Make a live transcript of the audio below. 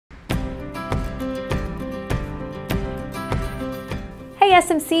Hi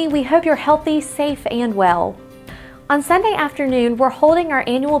SMC, we hope you're healthy, safe, and well. On Sunday afternoon, we're holding our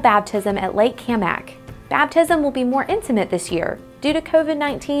annual baptism at Lake Camac. Baptism will be more intimate this year. Due to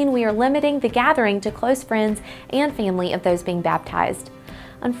COVID-19, we are limiting the gathering to close friends and family of those being baptized.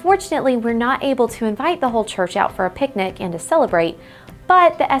 Unfortunately, we're not able to invite the whole church out for a picnic and to celebrate,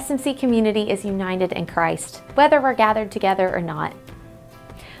 but the SMC community is united in Christ, whether we're gathered together or not.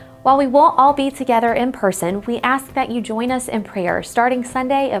 While we won't all be together in person, we ask that you join us in prayer starting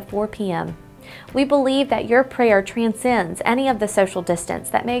Sunday at 4 p.m. We believe that your prayer transcends any of the social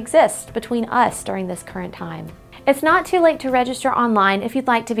distance that may exist between us during this current time. It's not too late to register online if you'd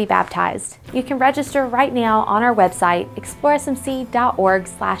like to be baptized. You can register right now on our website,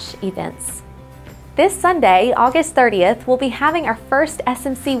 exploresmc.org/events. This Sunday, August 30th, we'll be having our first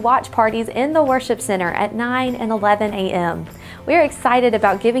SMC watch parties in the Worship Center at 9 and 11 a.m. We're excited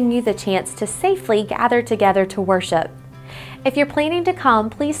about giving you the chance to safely gather together to worship. If you're planning to come,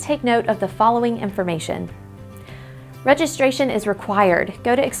 please take note of the following information. Registration is required.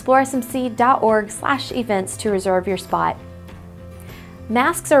 Go to exploresmc.org/events to reserve your spot.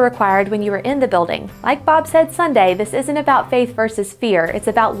 Masks are required when you are in the building. Like Bob said Sunday, this isn't about faith versus fear, it's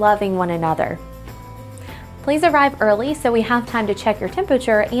about loving one another. Please arrive early so we have time to check your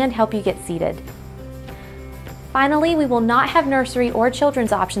temperature and help you get seated. Finally, we will not have nursery or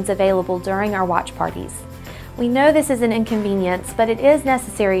children's options available during our watch parties. We know this is an inconvenience, but it is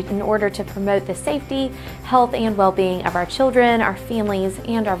necessary in order to promote the safety, health, and well-being of our children, our families,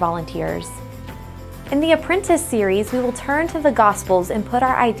 and our volunteers. In the Apprentice series, we will turn to the Gospels and put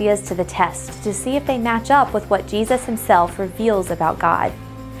our ideas to the test to see if they match up with what Jesus himself reveals about God.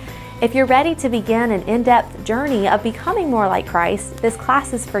 If you're ready to begin an in-depth journey of becoming more like Christ, this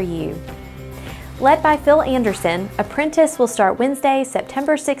class is for you. Led by Phil Anderson, Apprentice will start Wednesday,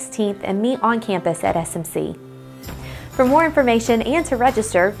 September 16th and meet on campus at SMC. For more information and to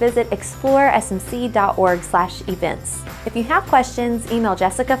register, visit exploresmc.org/events. If you have questions, email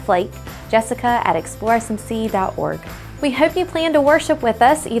Jessica Flake, jessica@exploresmc.org. We hope you plan to worship with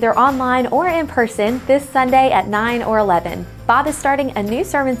us either online or in person this Sunday at 9 or 11. Bob is starting a new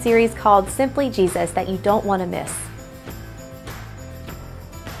sermon series called Simply Jesus that you don't want to miss.